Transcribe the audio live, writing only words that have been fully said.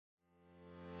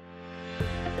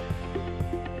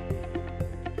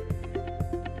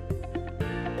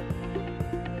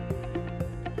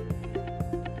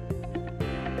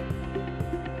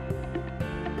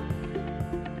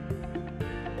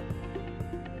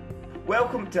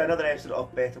Welcome to another episode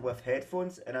of Better With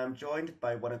Headphones, and I'm joined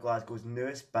by one of Glasgow's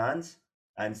newest bands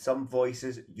and some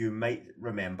voices you might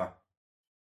remember.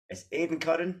 It's Aidan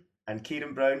Curran and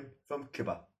Kieran Brown from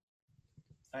Cuba.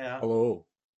 Hiya. Hello.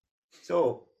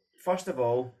 So, first of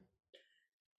all,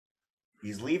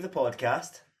 you leave the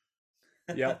podcast,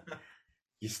 Yep.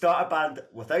 you start a band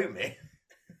without me,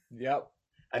 Yep.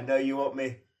 and now you want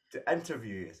me to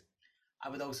interview you. I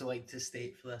would also like to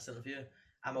state for this interview,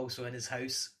 I'm also in his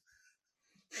house.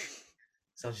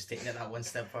 So I'll just take it that one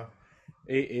step further.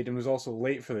 Aidan was also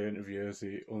late for the interview as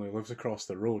he only lives across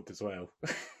the road as well.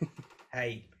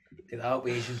 Hey, take that up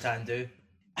with Asian Tandu.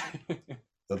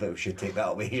 Don't think we should take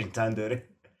that away in Tandoori.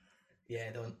 Yeah,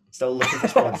 don't. Still looking for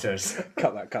sponsors.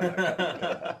 cut that. cut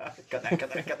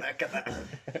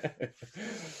that.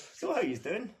 So, how you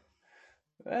doing?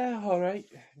 All right.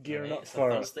 Gearing Alright, up it's a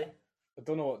for. Thursday. I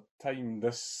don't know what time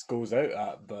this goes out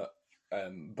at, but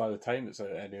by the time it's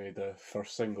out anyway, the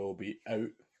first single will be out,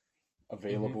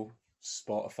 available.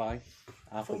 Spotify,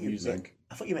 Apple Music.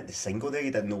 I thought you meant the single there. You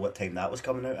didn't know what time that was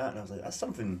coming out at, and I was like, that's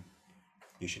something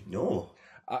you should know.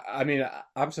 I mean,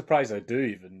 I'm surprised I do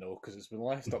even know because it's been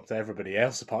left up to everybody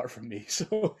else apart from me.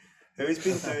 So Who's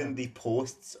been doing the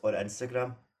posts on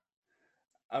Instagram?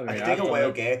 I I mean, can take a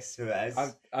wild guess who it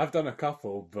is. I've done a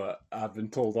couple, but I've been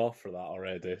told off for that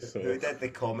already. So Who did the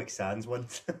Comic Sans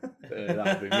ones?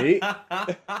 that'll be me.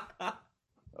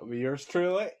 That'll be yours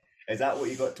truly. Is that what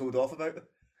you got told off about?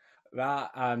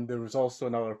 That, and there was also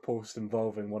another post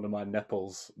involving one of my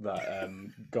nipples that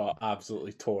got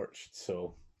absolutely torched.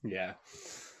 So yeah.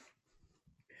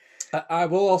 I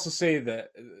will also say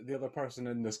that the other person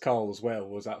in this call as well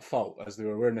was at fault as they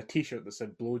were wearing a T-shirt that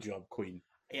said "Blowjob Queen."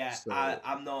 Yeah, So-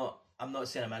 I'm not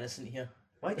saying I'm innocent here.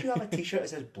 Why do you have a T-shirt that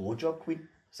says "Blowjob Queen"?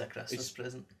 It's a Christmas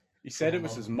present. He said it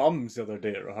was his mum's the other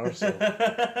day at rehearsal.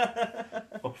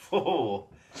 Oh,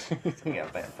 it's getting a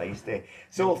bit feisty.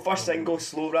 So, first single,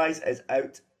 "Slow Rise," is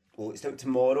out. Well, it's out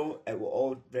tomorrow. It will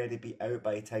already be out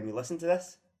by the time you listen to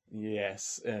this.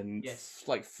 Yes, in Yes.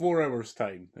 like 4 hours'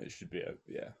 time it should be out.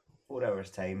 Yeah. 4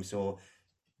 hours time. So,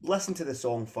 listen to the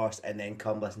song first, and then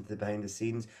come listen to the behind the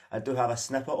scenes. I do have a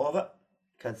snippet of it.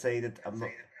 Decided I'm not.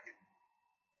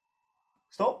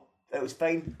 Stop. It was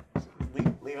fine.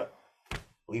 Leave it.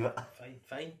 Leave it.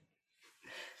 Fine.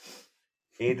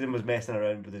 Aidan was messing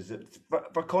around with the Zoom.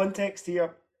 For context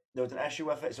here, there was an issue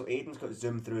with it. So Aidan's got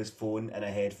Zoom through his phone and a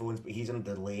headphones, but he's on a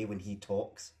delay when he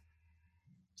talks.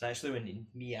 It's actually when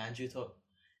me and you talk.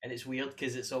 And it's weird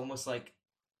because it's almost like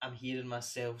I'm hearing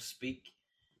myself speak,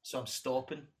 so I'm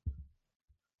stopping.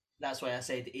 That's why I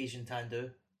said Asian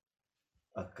Tandu.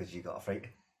 Because you got a fright.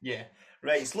 Yeah.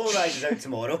 Right, Slow Rise is out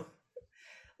tomorrow.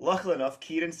 Luckily enough,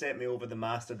 Kieran sent me over the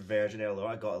mastered version earlier.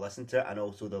 I got to listen to it and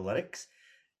also the lyrics.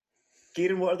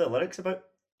 Kieran, what are the lyrics about?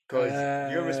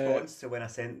 Because your response to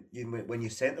when you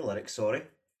sent the lyrics,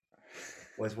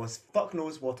 was fuck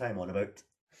knows what I'm on about.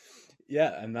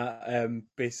 Yeah, and that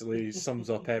basically sums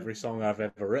up every song I've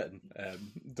ever written.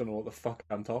 Don't know what the fuck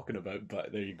I'm talking about,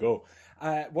 but there you go.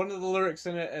 One of the lyrics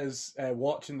in it is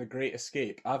watching The Great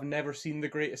Escape. I've never seen The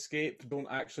Great Escape, don't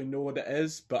actually know what it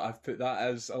is, but I've put that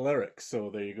as a lyric, so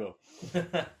there you go.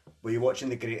 Were you watching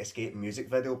the Great Escape music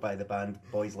video by the band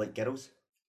Boys Like Girls?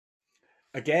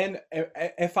 Again,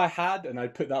 if I had and I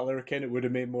put that lyric in, it would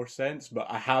have made more sense, but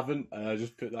I haven't, and I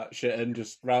just put that shit in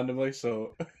just randomly,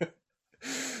 so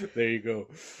there you go.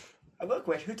 I've got a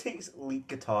question. Who takes lead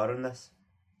guitar on this?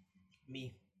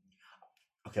 Me.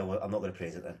 Okay, well, I'm not going to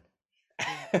praise it then.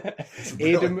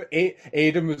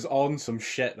 Aidan was on some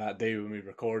shit that day when we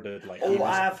recorded. Like, he Oh, was-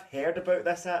 I've heard about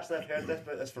this actually. I've heard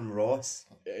about this from Ross.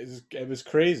 it was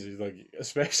crazy, like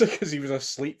especially because he was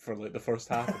asleep for like the first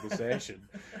half of the session,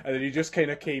 and then he just kind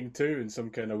of came to in some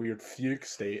kind of weird fugue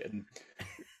state and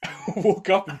woke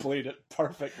up and played it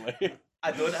perfectly.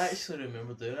 I don't actually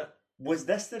remember doing it. Was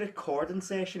this the recording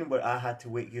session where I had to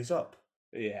wake you up?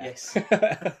 Yeah. Yes.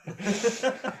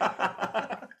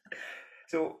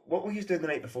 So, what were you doing the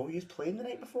night before? Were you playing the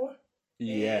night before?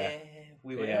 Yeah.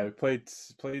 We were. Yeah, we played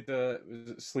the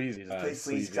was it Sleazy? Played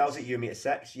Sleazy. I was at Umi at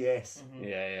 6, yes. Mhm.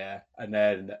 Yeah, and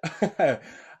then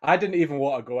I didn't even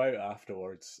want to go out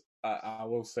afterwards. I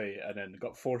will say, and then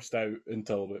got forced out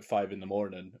until about 5 in the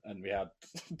morning, and we had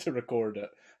to record it.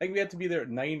 I think we had to be there at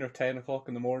 9 or 10 o'clock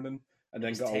in the morning, and then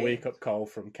was got a 10. wake up call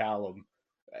from Callum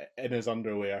in his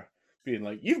underwear, being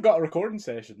like, "You've got a recording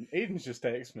session." Aidan's just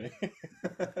texted me.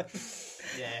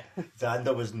 Yeah.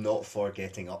 Xander was not for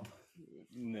getting up.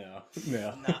 No.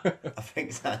 Nah. I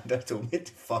think Xander told me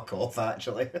to fuck off,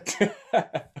 actually. The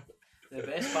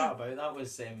best part about that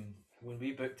was when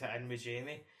we booked it in with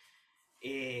Jamie.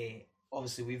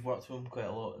 Obviously, we've worked with him quite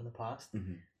a lot in the past,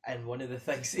 Mhm. and one of the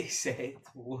things he said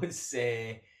was,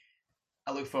 "I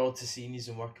look forward to seeing you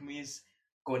and working with you.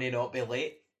 Going to not be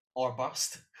late or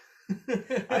burst."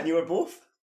 And you were both?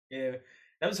 Yeah,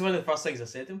 that was one of the first things I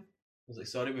said to him. I was like,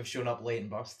 "Sorry, we've shown up late and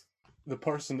burst." The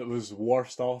person that was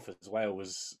worst off as well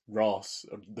was Ross,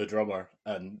 the drummer,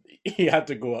 and he had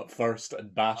to go up first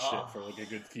and bash it for like a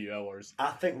good few hours.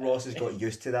 I think Ross has got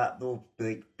used to that though,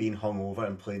 like being hungover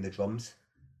and playing the drums.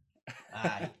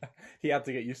 Aye. He had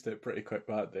to get used to it pretty quick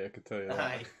that day, I can tell you that.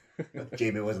 Aye.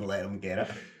 Jamie wasn't letting him get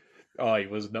it. Oh, he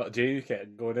was not. Jamie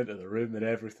kept going into the room and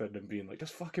everything and being like,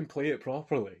 just fucking play it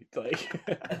properly. Like,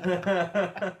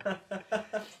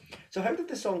 So how did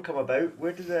the song come about?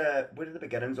 Where did the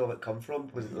beginnings of it come from?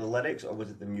 Was it the lyrics or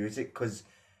was it the music? Because,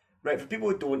 right, for people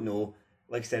who don't know,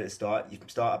 like I said at the start, you can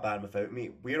start a band without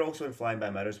me. We're also in Flying by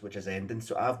Mirrors, which is ending.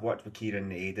 So I've worked with Kieran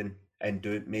and Aidan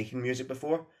and making music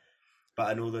before, but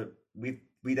I know that we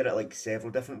did it like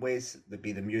several different ways. There'd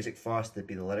be the music first, there'd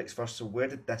be the lyrics first. So where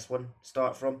did this one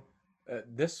start from?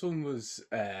 this one was,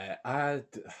 I had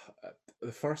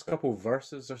the first couple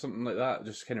verses or something like that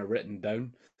just kind of written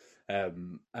down.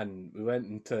 And we went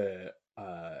into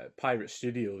Pirate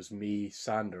Studios, me,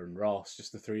 Sander, and Ross,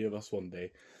 just the three of us one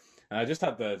day. And I just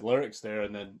had the lyrics there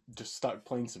and then just started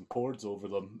playing some chords over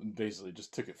them and basically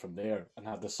just took it from there and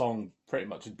had the song pretty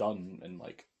much done in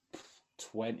like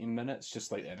 20 minutes,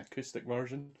 just like an acoustic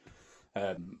version.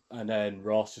 And then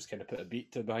Ross just kind of put a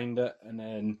beat to behind it. And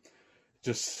then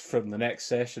just from the next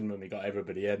session when we got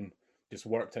everybody in, just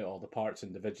worked out all the parts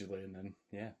individually and then,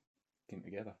 yeah, came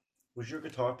together. Was your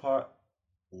guitar part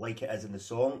like it is in the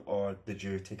song, or did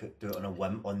you do it on a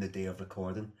whim on the day of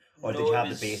recording, or did you have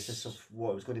the basis of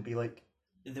what it was going to be like?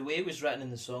 The way it was written in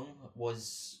the song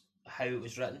was how it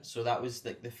was written, so that was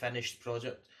like the finished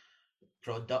product.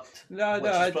 No,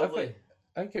 which is probably...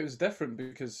 I think it was different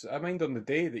because I mind on the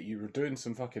day that you were doing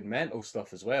some fucking mental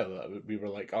stuff as well. That we were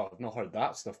like, oh, I've not heard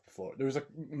that stuff before. There was like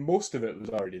most of it was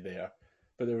already there,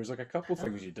 but there was like a couple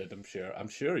things you did. I'm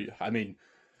sure you. I mean,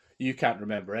 you can't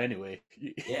remember anyway.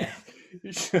 Yeah.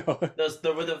 So...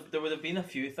 There would have been a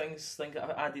few things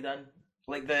I added in,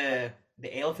 like the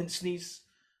elephant sneeze,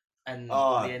 and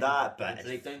that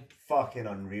bit is fucking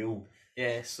unreal.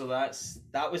 Yeah, so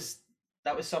that was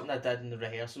something I did in the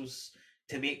rehearsals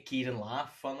to make Kieran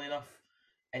laugh. Funnily enough,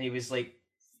 and he was like,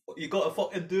 "You got to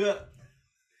fucking do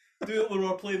it when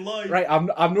we're playing live." Right,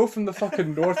 I'm no from the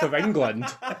fucking north of England.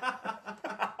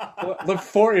 Live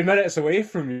 40 minutes away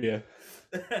from you.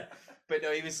 But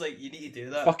no, he was like, "You need to do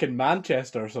that." Fucking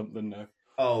Manchester or something now.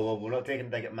 Oh well, we're not taking a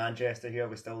dig at Manchester here.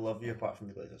 We still love you, apart from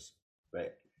the Glazers,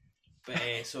 right? But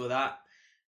so that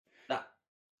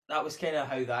was kind of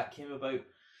how that came about,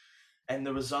 and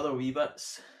there was other wee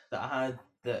bits that I had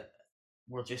that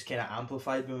were just kind of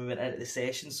amplified when we went into the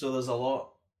session. So there's a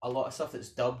lot of stuff that's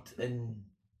dubbed and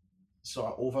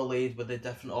sort of overlaid with the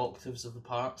different octaves of the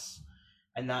parts,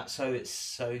 and that's how it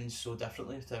sounds so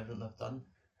differently to everything I've done.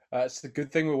 That's the good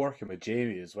thing with working with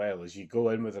Jamie as well, is you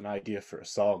go in with an idea for a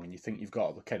song and you think you've got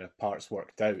all the kind of parts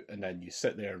worked out, and then you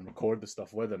sit there and record the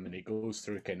stuff with him, and he goes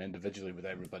through kind of individually with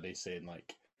everybody saying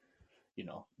like, you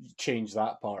know, change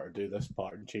that part or do this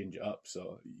part and change it up.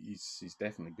 So he's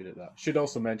definitely good at that. Should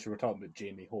also mention we're talking about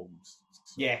Jamie Holmes.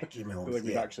 So yeah, Jamie Holmes. I feel like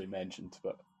we've actually mentioned,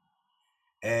 but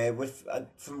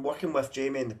from working with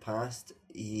Jamie in the past,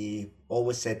 he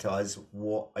always said to us,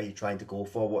 "What are you trying to go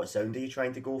for? What sound are you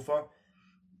trying to go for?"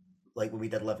 Like when we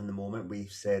did Live in the Moment, we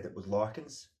said it was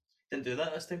Larkins. Didn't do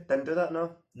that this time. Didn't do that,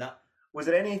 no? Nah. Was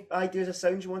there any ideas of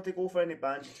sounds you want to go for, any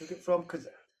bands you took it from? Because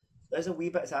there's a wee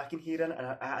bit I can hear in it, and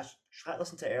I tried to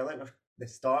listen to it earlier, and the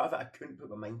start of it, I couldn't put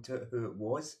my mind to it who it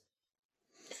was.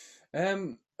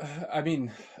 I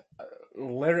mean,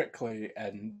 lyrically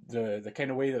and the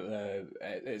kind of way that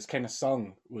it's kind of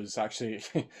sung was actually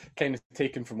kind of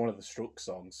taken from one of the Strokes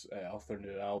songs off their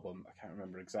new album. I can't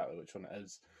remember exactly which one it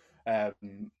is.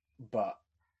 But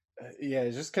yeah,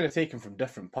 it's just kind of taken from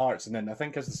different parts, and then I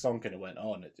think as the song kind of went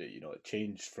on, it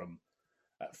changed from.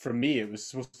 For me, it was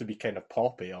supposed to be kind of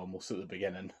poppy almost at the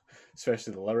beginning,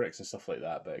 especially the lyrics and stuff like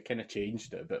that. But it kind of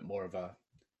changed it a bit more of a,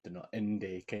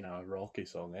 indie kind of rocky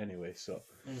song anyway. So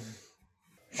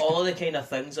all of the kind of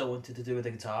things I wanted to do with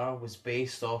the guitar was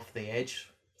based off The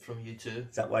Edge from U2.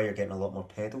 Is that why you're getting a lot more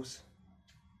pedals?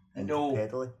 No,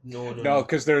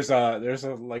 because there's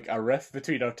a like a riff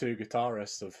between our two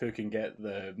guitarists of who can get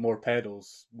the more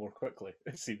pedals more quickly.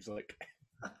 It seems like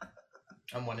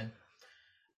I'm winning.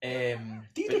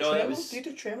 Do you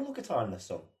do tremolo guitar in this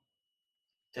song?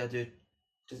 Do I do?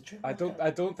 Does it tremolo?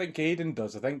 I don't think Aidan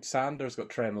does. I think Sander's got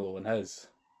tremolo in his.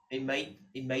 He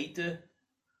might do.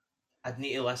 I'd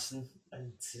need to listen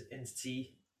and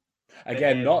see.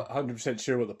 Again, not 100%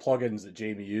 sure what the plugins that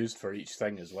Jamie used for each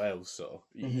thing as well, so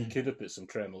he could have put some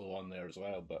tremolo on there as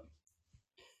well, but...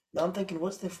 Now I'm thinking,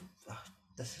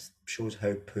 this shows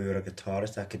how poor a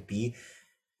guitarist I could be.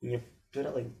 When you're doing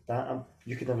it like that,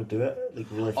 you could never do it, like,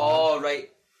 really fast. Oh, right.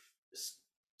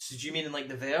 So do you mean in, like,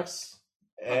 the verse?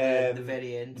 The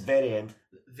very end? The very end.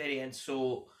 Very end.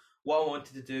 So what I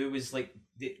wanted to do was, like,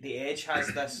 the Edge has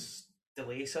this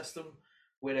delay system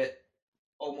where it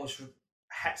almost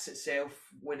hits itself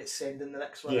when it's sending the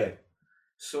next one out.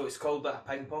 So it's called like a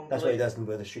ping pong. That's why he does in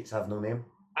Where the Streets Have No Name.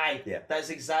 Aye, that's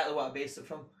exactly what I based it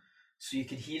from. So you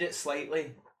could hear it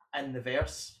slightly in the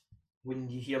verse when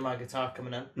you hear my guitar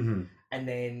coming in, and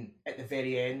then at the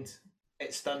very end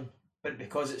it's done. But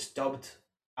because it's dubbed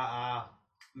at a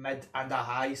mid and a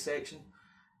high section,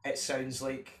 it sounds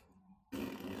like...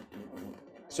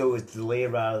 So it was delay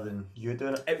rather than you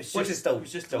doing it? Which is still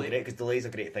great, because delay's a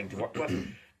great thing to work with.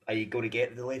 Are you going to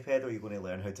get the delay pedal, or are you going to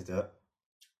learn how to do it?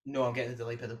 No, I'm getting the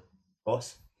delay pedal.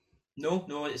 Boss? No,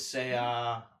 it's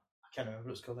I can't remember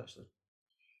what it's called actually.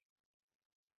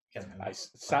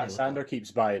 Sander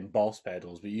keeps buying Boss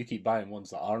pedals, but you keep buying ones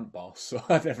that aren't Boss, so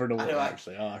I never know what they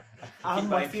actually are. I'm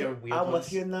with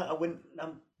you in that.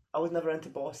 I was never into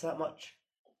Boss that much.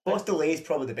 Boss delay is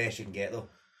probably the best you can get, though.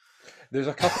 There's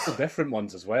a couple of different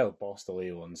ones as well, Boss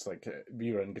delay ones. Like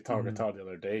we were in Guitar the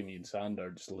other day, me and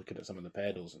Sander, just looking at some of the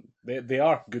pedals, and they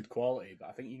are good quality, but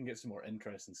I think you can get some more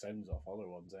interesting sounds off other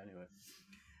ones anyway.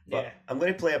 But I'm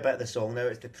going to play a bit of the song now.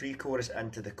 It's the pre-chorus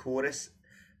into the chorus.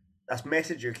 That's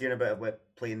message you're hearing about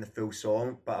playing the full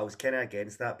song, but I was kind of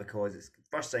against that because it's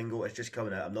first single, it's just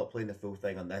coming out. I'm not playing the full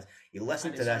thing on this. You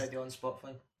listen to this. It's already on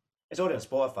Spotify. It's already on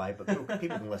Spotify, but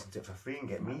people can listen to it for free and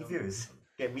get me views.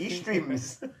 Get me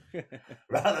streams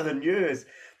rather than views.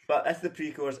 But that's the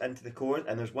pre-chorus into the chorus,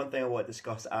 and there's one thing I want to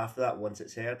discuss after that once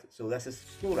it's heard. So this is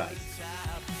Slow Rise.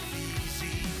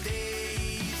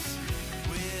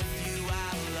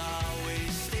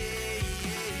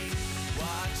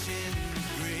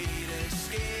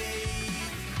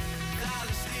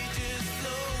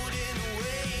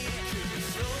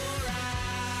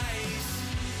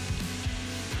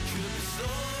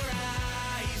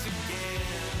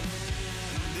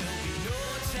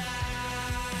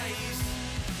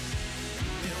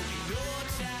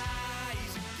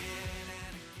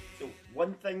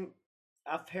 One thing,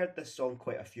 I've heard this song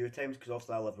quite a few times because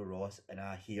obviously I live with Ross and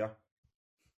I hear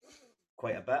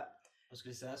quite a bit. I was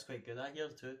going to say that's quite good. I hear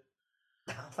too.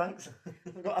 Thanks.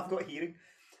 I've got hearing.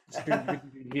 It's good to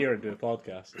hear and do a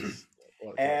podcast.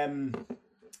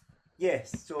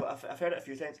 Yes, so I've heard it a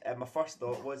few times. And my first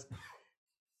thought was,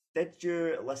 did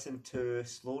you listen to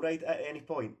Slow Ride at any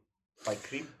point by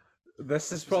Cream?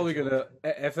 This is probably gonna,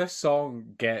 if this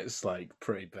song gets like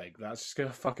pretty big, that's just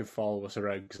gonna fucking follow us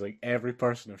around, because like every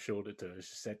person I've showed it to has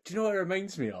just said, do you know what it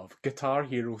reminds me of? Guitar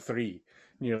Hero 3.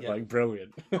 And you're like,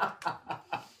 brilliant. But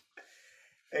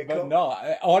no,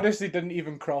 it honestly didn't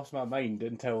even cross my mind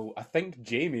until I think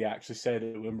Jamie actually said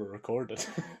it when we recorded.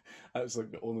 That was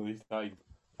like the only time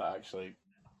I actually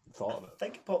thought of it. I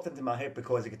think it popped into my head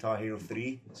because of Guitar Hero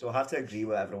 3, so I have to agree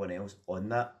with everyone else on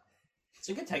that. It's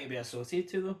a good thing to be associated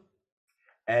to, though.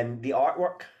 And the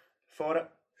artwork for it,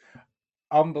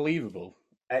 unbelievable.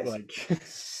 It's like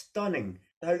stunning.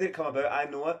 How did it come about? I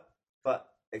know it, but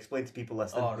explain to people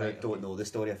listening who don't know the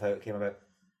story of how it came about.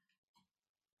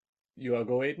 You want to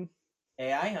go, Aiden?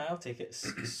 I'll take it.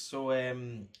 So,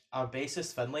 our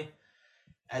bassist Finlay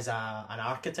is an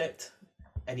architect,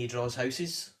 and he draws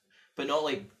houses, but not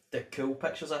like the cool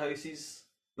pictures of houses,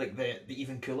 like the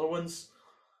even cooler ones,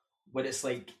 where it's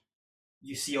like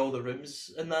you see all the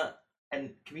rooms in that.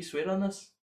 And can we swear on this?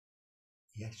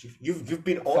 Yes, you've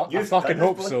been on. I fucking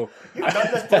hope so. You've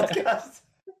done this podcast.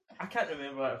 I can't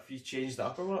remember if you changed it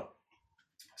up or what.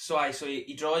 So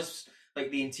he draws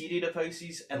like the interior of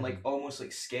houses and like almost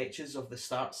like sketches of the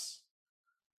starts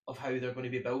of how they're going to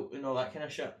be built and all that kind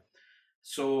of shit.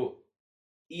 So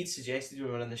he'd suggested when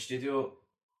we were in the studio,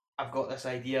 I've got this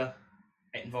idea.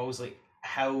 It involves like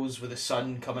hills with the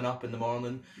sun coming up in the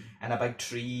morning and a big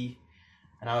tree,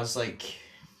 and I was like,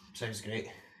 sounds great.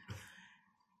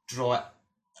 Draw it.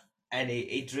 And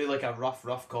he drew like a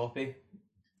rough copy.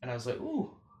 And I was like,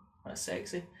 ooh, that's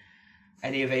sexy.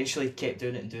 And he eventually kept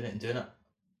doing it.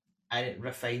 And it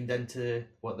refined into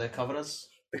what the cover is.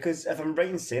 Because if I'm right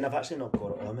in saying, I've actually not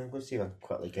got it on me. I'm going to see if I can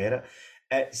quickly get it.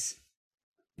 It's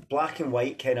black and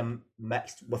white kind of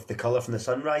mixed with the colour from the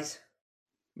sunrise.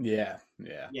 Yeah.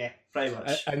 Yeah, pretty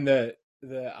much. And the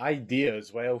idea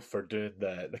as well for doing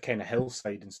the kind of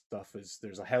hillside and stuff is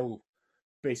there's a hill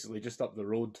basically just up the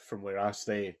road from where I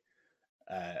stay.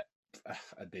 I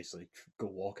basically go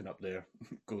walking up there,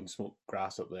 go and smoke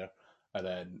grass up there. and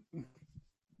then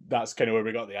that's kind of where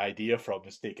we got the idea from,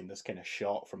 is taking this kind of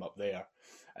shot from up there.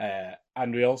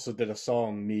 And we also did a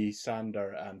song, me,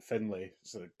 Sander, and Finlay,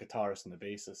 so the guitarist and the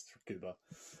bassist for Cuba,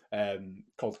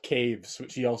 called Caves,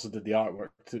 which he also did the artwork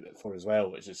for as well,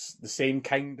 which is the same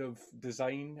kind of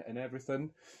design and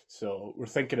everything. So we're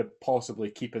thinking of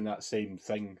possibly keeping that same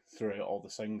thing throughout all the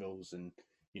singles, and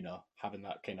having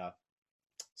that kind of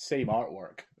same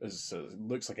artwork as it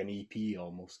looks like an EP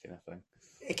almost kind of thing.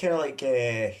 It kind of like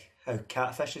how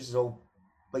Catfish is all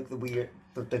like the weird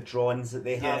the drawings that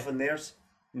they have in theirs.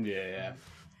 Yeah.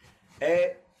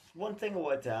 One thing I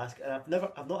wanted to ask, and I've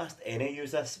not asked any of you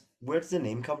this. Where does the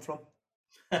name come from?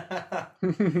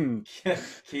 Kieran,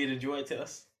 do you want to tell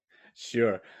us?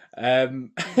 Sure. I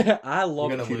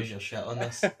love. You're gonna lose your shit on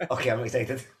this. Okay, I'm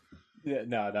excited. Yeah,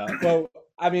 no. Well,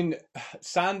 I mean,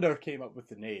 Sander came up with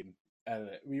the name, and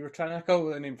we were trying to come up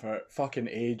with a name for fucking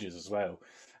ages as well.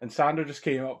 And Sander just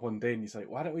came up one day and he's like,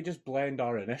 why don't we just blend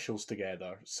our initials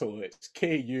together? So it's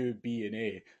K-U, B, and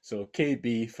A. So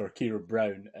KB for Kieran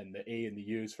Brown, and the A and the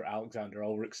U's for Alexander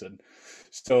Ulrichsen.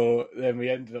 So then we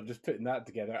ended up just putting that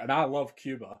together. And I love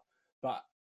Cuba, but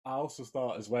I also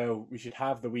thought as well we should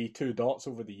have the wee 2 dots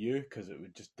over the U, because it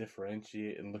would just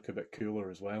differentiate and look a bit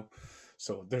cooler as well.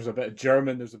 So there's a bit of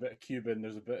German, there's a bit of Cuban,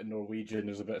 there's a bit of Norwegian,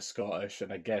 there's a bit of Scottish,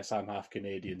 and I guess I'm half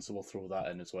Canadian, so we'll throw that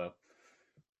in as well.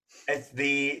 Is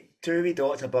the 2 wee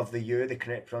dots above the U the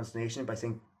correct pronunciation by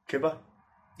saying Cuba?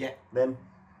 Yeah. Then?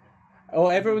 Oh,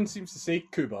 everyone seems to say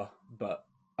Cuba, but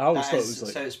I always thought it was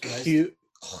like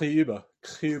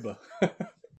Cuba.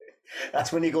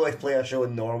 That's when you go to play a show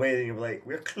in Norway and you're like,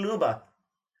 we're Cluba.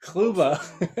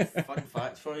 Fun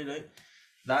fact for you, right?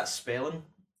 That spelling,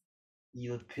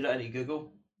 you put it into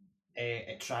Google,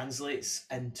 it translates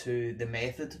into the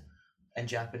method in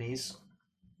Japanese.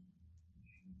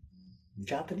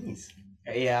 Japanese?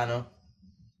 Yeah, I know.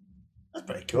 That's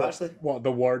pretty cool, actually. What,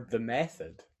 the word, the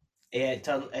method? No,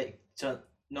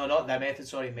 not the method,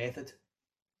 sorry, method.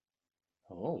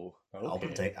 Oh,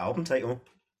 okay. Album title.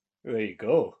 There you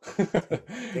go.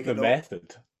 The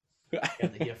method.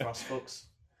 Get to hear first, folks.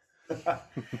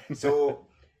 So,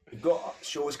 we've got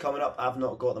shows coming up. I've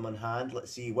not got them on hand.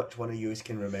 Let's see which one of you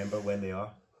can remember when they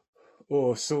are.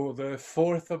 Oh, so the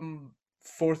 4th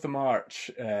of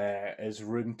March is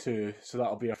Room 2, so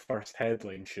that'll be our first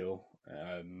headline show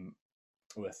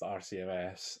with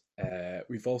RCMS.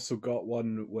 We've also got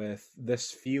one with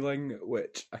This Feeling,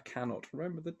 which I cannot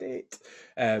remember the date,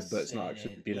 but it's not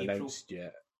actually been announced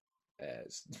yet.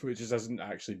 Which hasn't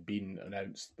actually been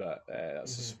announced, but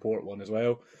that's a support one as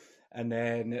well. And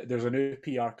then there's a new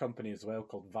PR company as well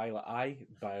called Violet Eye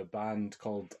by a band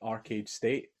called Arcade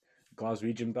State,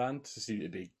 Glaswegian band. They seem to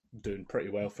be doing pretty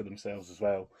well for themselves as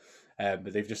well.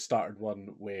 But they've just started one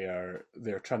where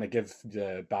they're trying to give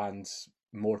the bands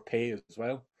more pay as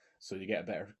well, so you get a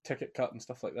better ticket cut and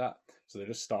stuff like that. So they're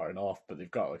just starting off, but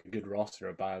they've got like a good roster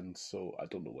of bands, so I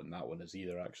don't know when that one is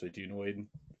either, actually. Do you know, Aidan?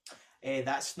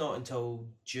 That's not until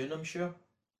June, I'm sure.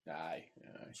 Aye.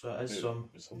 So it is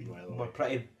we're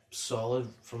pretty solid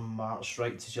from March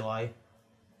right to July.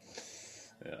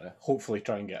 Hopefully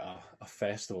try and get a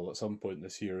festival at some point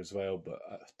this year as well, but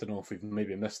I don't know if we've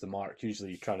maybe missed the mark.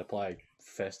 Usually you try to apply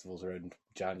festivals around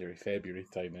January, February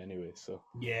time anyway, so...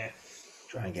 Yeah.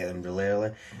 Try and get them really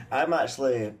early. I'm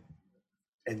actually...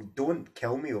 And don't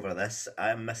kill me over this,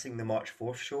 I'm missing the March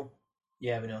 4th show.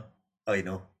 Yeah, we know. Oh, you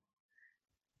know.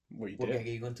 What gig are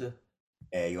you going to?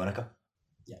 Ionica.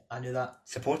 Yeah, I knew that.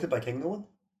 Supported by King Nolan.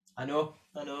 I know.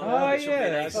 Oh,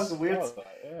 yeah, nice. That's weird.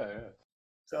 Yeah.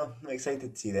 So, I'm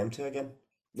excited to see them two again.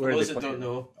 For those that don't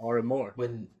know, or more,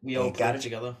 when we all played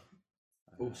together.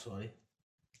 Oh, sorry.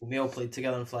 When we all played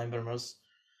together in Flying Bombers,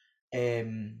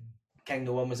 King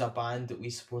Nolan was a band that we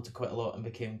supported quite a lot and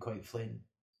became quite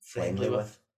friendly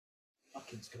with.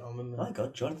 Fucking scrum, man. Oh my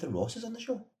god, Jonathan Ross is on the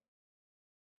show.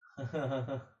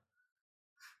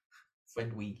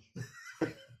 When we.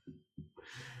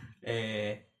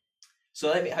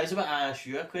 So how's about I ask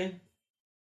you a question?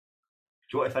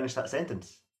 Do you want to finish that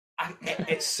sentence?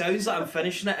 It sounds like I'm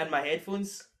finishing it in my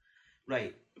headphones.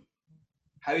 Right.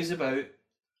 How's about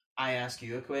I ask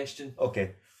you a question?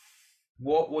 Okay.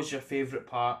 What was your favourite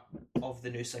part of the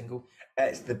new single?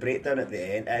 It's the breakdown at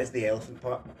the end. It is the elephant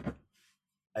part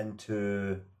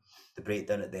into the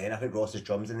breakdown at the end. I think Ross's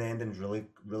drums in the ending is really,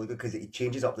 really good because it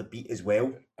changes up the beat as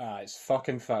well. It's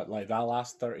fucking fat. Like that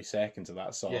last 30 seconds of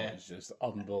that song is just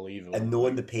unbelievable. And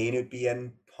knowing the pain he'd be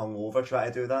in, hungover,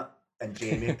 trying to do that, and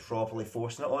Jamie properly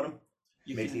forcing it on him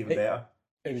makes it even better.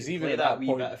 It was even play at that wee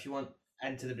point, bit if you want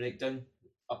into the breakdown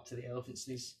up to the elephant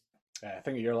sneeze. I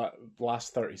think you're like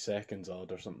last 30 seconds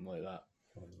odd or something like that.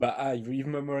 But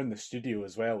even when we were in the studio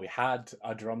as well, we had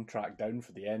a drum track down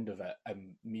for the end of it,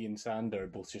 and me and Sander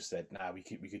both just said, "Nah, we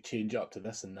could change up to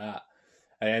this and that."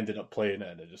 I ended up playing it,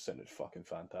 and it just sounded fucking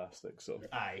fantastic. So,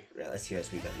 Aye. Right, let's hear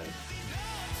this wee bit now.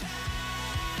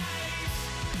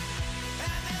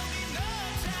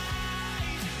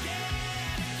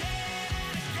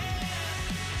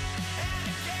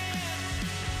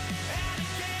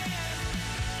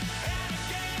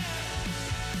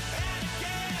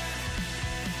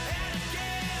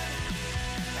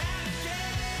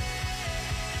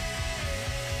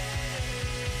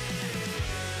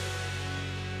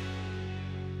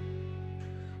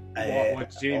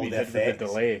 what Jamie did with the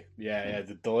delay,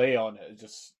 the delay on it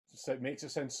just it makes it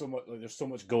sound so much like there's so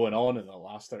much going on in the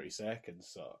last 30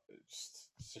 seconds. So it's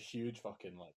a huge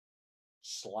fucking like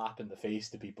slap in the face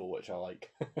to people, which I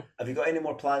like. Have you got any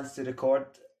more plans to record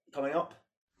coming up?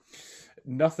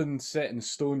 Nothing set in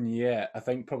stone yet. I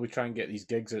think probably try and get these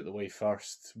gigs out of the way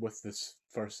first with this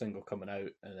first single coming out,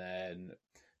 and then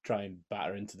try and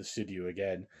batter into the studio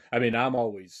again. I mean, I'm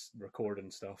always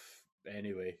recording stuff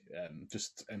anyway,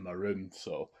 just in my room,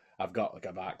 so I've got like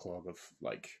a backlog of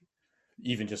like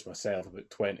even just myself about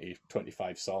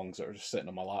 20-25 songs that are just sitting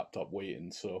on my laptop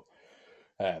waiting. So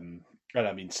and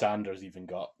I mean Sanders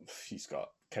he's got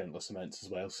countless amounts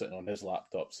as well sitting on his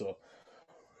laptop, so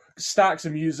stacks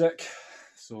of music,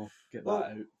 so get that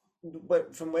out.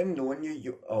 But from when knowing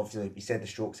you obviously you said the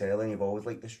Strokes earlier, and you've always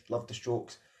loved the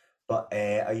Strokes. But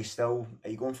are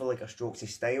you going for like a Strokesy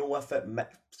style with it,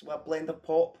 mixed with a blend of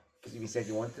pop? Because you said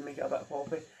you wanted to make it a bit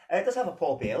poppy. It does have a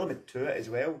poppy element to it as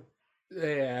well.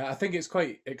 Yeah, I think it's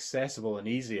quite accessible and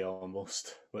easy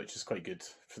almost, which is quite good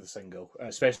for the single,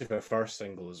 especially for the first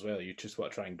single as well. You just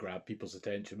want to try and grab people's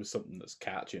attention with something that's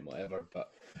catchy and whatever. But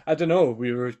I don't know,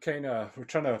 we're trying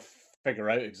to figure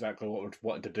out exactly what we're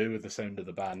wanting to do with the sound of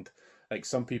the band. Like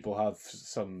some people have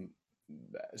some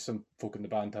folk in the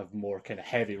band have more kind of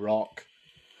heavy rock,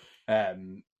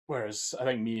 whereas I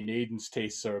think me and Aiden's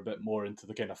tastes are a bit more into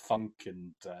the kind of funk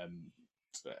and I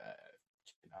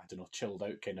don't know, chilled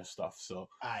out kind of stuff. So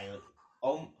aye,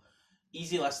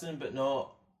 easy listening, but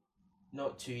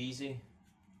not too easy.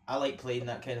 I like playing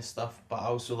that kind of stuff, but I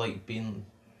also like being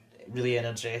really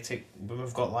energetic when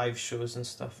we've got live shows and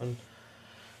stuff, and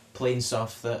playing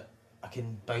stuff that I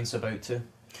can bounce about to.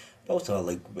 Also,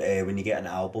 like when you get an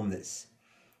album that's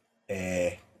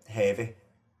heavy,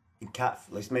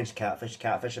 let's mention Catfish.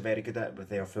 Catfish are very good at it with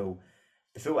the full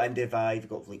indie vibe. You've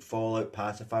got like Fallout,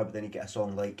 Pacifier, but then you get a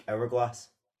song like Hourglass.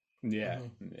 Yeah.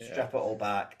 Strip it all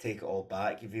back, take it all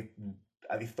back. Have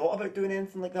you thought about doing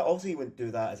anything like that? Obviously, you wouldn't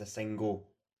do that as a single,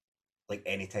 like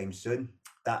anytime soon.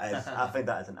 That is, I think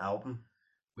that is an album.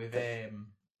 We've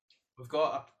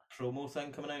got a promo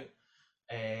thing coming out.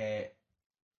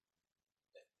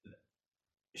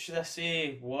 Should I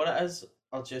say what it is,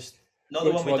 or just not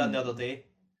the one we done the other day?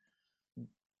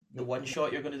 The one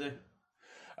shot you're going to do.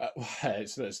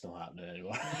 It's not happening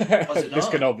anymore. Was it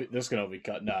not? This can all be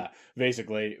cut. Nah,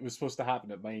 basically it was supposed to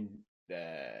happen at mine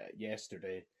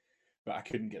yesterday, but I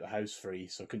couldn't get the house free,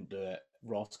 so I couldn't do it.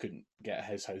 Ross couldn't get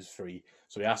his house free,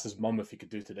 so he asked his mum if he could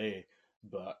do today.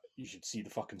 But you should see the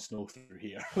fucking snow through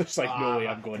here. There's like no way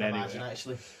I'm going anywhere.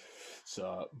 Actually.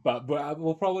 So, but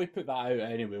we'll probably put that out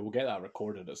anyway. We'll get that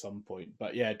recorded at some point.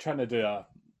 But yeah, trying to do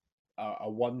a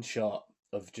one shot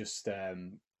of just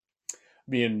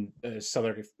me and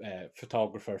Southern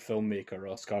photographer, filmmaker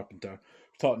Ross Carpenter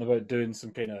talking about doing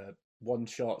some kind of one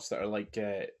shots that are like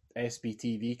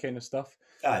SBTV kind of stuff.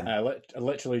 I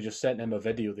literally just sent him a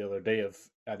video the other day of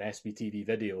an SBTV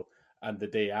video, and the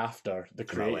day after the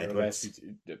creator of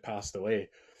SBTV passed away.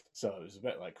 So it was a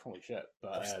bit like holy shit.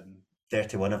 But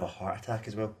 31 of a heart attack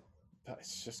as well.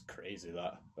 It's just crazy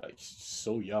that like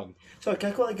so young. So can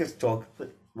I quite like his talk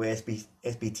with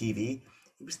SBTV?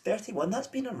 He was 31. That's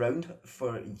been around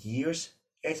for years.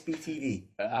 SBTV.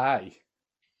 Aye.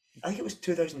 I think it was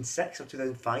 2006 or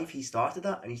 2005 he started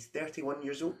that, and he's 31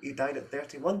 years old. He died at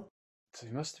 31. So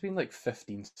he must have been like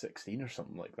 15, 16 or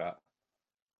something like that.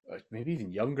 Like maybe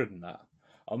even younger than that.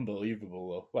 Unbelievable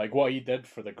though. Like what he did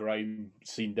for the grime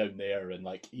scene down there, and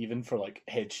like even for like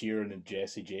Ed Sheeran and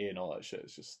Jessie J and all that shit.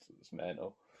 It's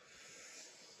mental.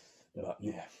 But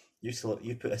yeah.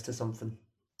 You put us to something.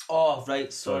 Oh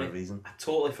right, sorry. For a reason. I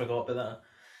totally forgot about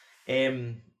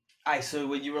that. So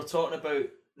when you were talking about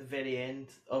the very end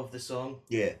of the song,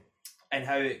 yeah, and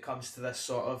how it comes to this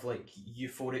sort of like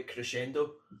euphoric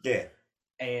crescendo, yeah,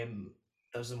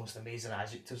 those are the most amazing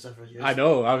adjectives ever used. I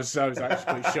know. I was actually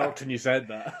quite shocked when you said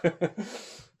that.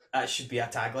 That should be a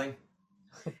tagline.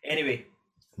 Anyway,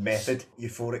 method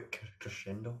euphoric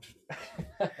crescendo.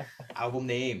 Album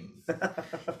name.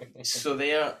 So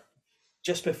there,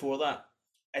 just before that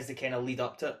is the kind of lead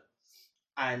up to it,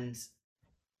 and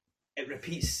it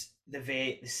repeats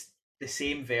the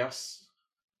same verse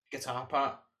guitar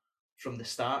part from the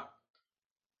start,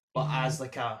 but as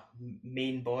like a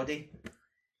main body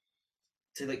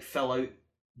to like fill out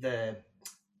the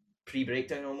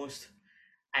pre-breakdown almost,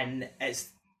 and it's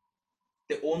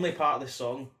the only part of the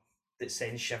song that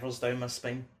sends shivers down my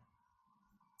spine,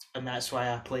 and that's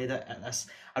why I played it at this.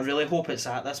 I really hope it's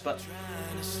at this bit.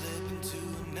 Trying to slip into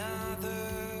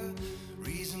another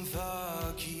reason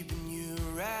for keeping you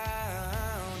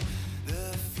around.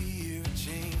 The fear of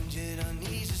change, it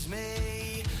uneases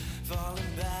me.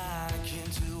 Falling back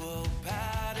into old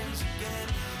patterns again.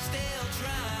 Still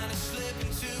trying to slip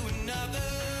into another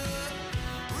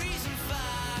reason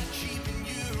for keeping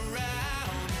you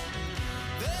around.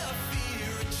 The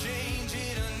fear of change,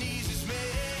 it uneases me.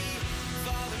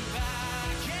 Falling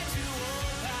back into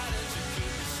old patterns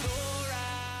again. It's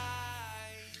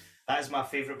alright. That is my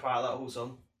favourite part of that whole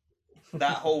song.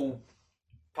 That whole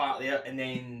part there, and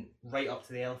then right up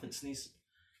to the elephant sneeze.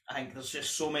 I think there's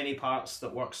just so many parts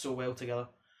that work so well together,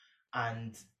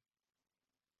 and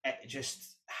it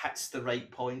just hits the right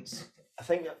points. I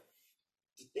think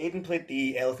Aidan played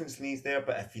the elephant sneeze there,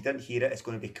 but if you didn't hear it, it's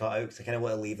going to be cut out, because I kind of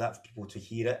want to leave that for people to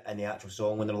hear it in the actual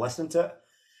song when they're listening to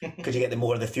it, because you get the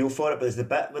more of the feel for it. But there's the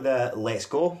bit with the "Let's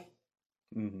Go."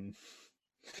 Mm-hmm.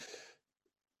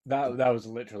 That was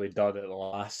literally done at the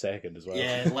last second as well.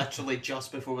 Yeah, literally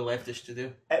just before we left the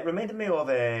studio. It reminded me of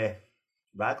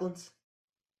Raglan's.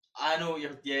 I know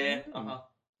you're. Yeah.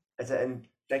 Is it in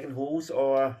Digging Holes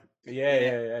or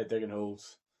Yeah, digging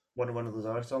holes. one of those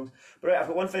other songs? But right, I've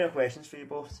got one final question for you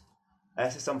both.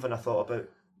 This is something I thought about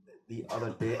the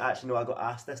other day. Actually, no, I got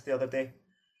asked this the other day.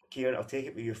 Kieran, I'll take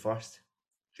it with you first.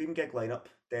 Dream gig lineup,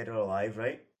 dead or alive,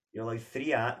 right? You're allowed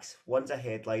 3 acts. One's a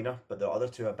headliner, but the other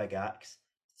 2 are big acts.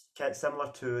 It's similar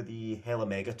to the Hella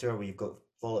Mega Tour, where you've got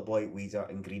Fall Out Boy, Weezer,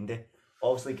 and Green Day.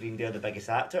 Obviously, Green Day are the biggest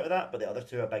act out of that, but the other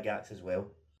 2 are big acts as well.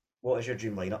 What is your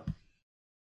dream lineup?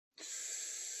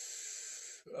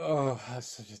 Oh, that's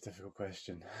such a difficult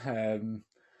question.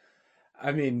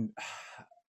 I mean,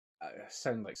 I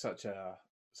sound like such a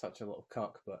little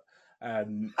cuck, but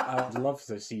I'd love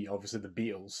to see obviously the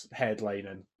Beatles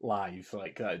headlining live.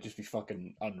 Like that'd just be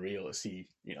fucking unreal to see,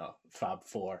 Fab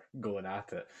Four going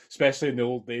at it. Especially in the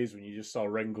old days when you just saw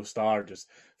Ringo Starr just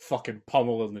fucking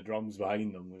pummeling the drums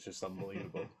behind them, which is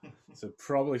unbelievable. So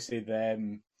probably say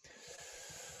them.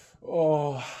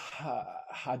 Oh,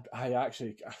 I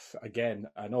actually, again,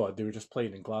 I know they were just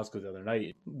playing in Glasgow the other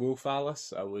night. Wolf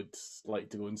Alice, I would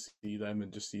like to go and see them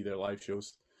and just see their live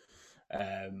shows.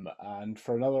 And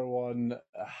for another one,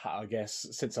 I guess,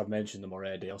 since I've mentioned them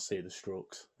already, I'll say the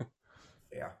Strokes.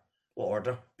 Yeah. What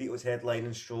order? Beatles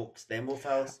headlining, Strokes, then Wolf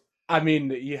Alice? I mean,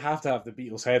 you have to have the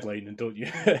Beatles headlining, don't you?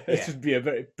 It should be a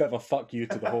bit of a fuck you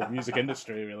to the whole music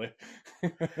industry, really.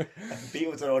 If the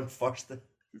Beatles are on first.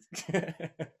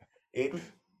 Aidan?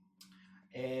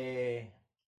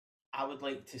 I would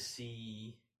like to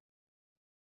see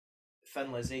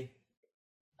Thin Lizzy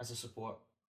as a support.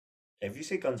 If you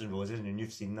say Guns N' Roses and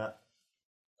you've seen that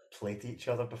play to each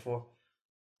other before?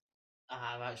 I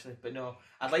have actually, but no.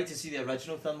 I'd like to see the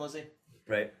original Thin Lizzy.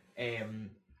 Right.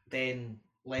 Then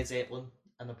Led Zeppelin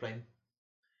in the prime,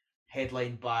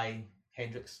 headlined by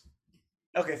Hendrix.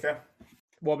 Okay, fair.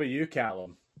 What about you,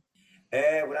 Callum?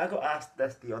 When I got asked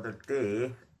this the other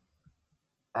day,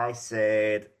 I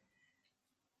said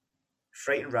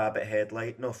Frightened Rabbit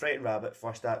headline. No, Frightened Rabbit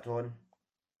first act on.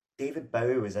 David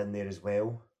Bowie was in there as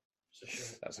well.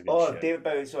 That's a good shit. David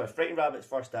Bowie, sorry, Frightened Rabbit's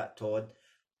first act on.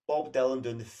 Bob Dylan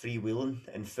doing the freewheeling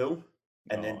in full.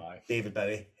 And then David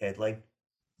Bowie headline.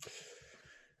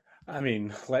 I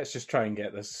mean, let's just try and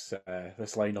get this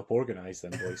lineup organised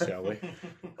then, boys, shall we?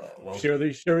 Well, Sure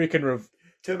we can...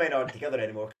 Two men aren't together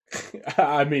anymore.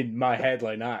 I mean, my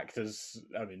headline act is...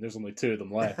 I mean, there's only 2 of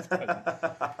them left.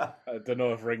 I don't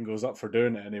know if Ringo's up for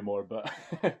doing it anymore, but...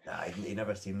 Nah, he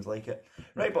never seems like it.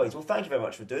 Right, boys, well, thank you very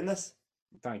much for doing this.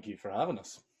 Thank you for having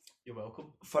us. You're welcome.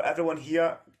 For everyone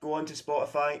here, go on to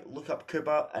Spotify, look up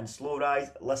Cuba and Slow Rise,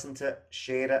 listen to it,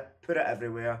 share it, put it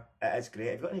everywhere. It is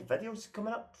great. Have you got any videos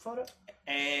coming up for it?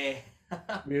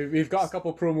 We've got a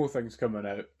couple promo things coming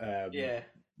out. Yeah.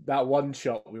 That one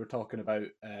shot we were talking about,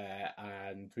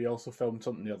 and we also filmed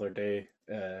something the other day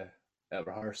at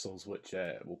rehearsals, which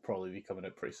will probably be coming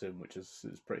out pretty soon, which is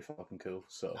pretty fucking cool.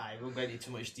 So I won't go into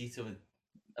too much detail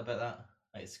about that.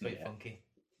 It's quite funky.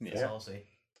 That's all I'll say.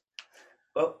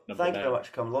 Well, thank you very much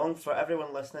for coming along. For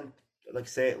everyone listening, like I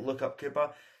say, look up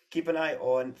Cuba. Keep an eye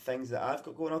on things that I've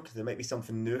got going on, because there might be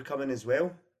something new coming as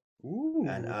well. Ooh.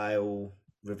 And I'll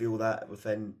reveal that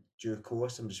within due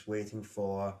course. I'm just waiting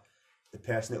for the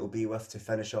person it will be with to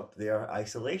finish up their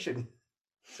isolation.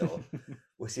 So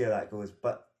we'll see how that goes.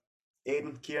 But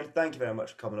Aidan, Kieran, thank you very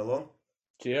much for coming along.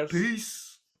 Cheers.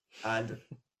 Peace. And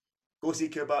go see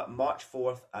Kuba March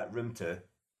 4th at Room 2.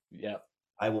 Yep.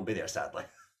 I won't be there, sadly.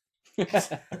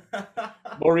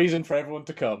 More reason for everyone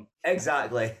to come.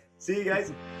 Exactly. See you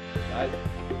guys. Bye.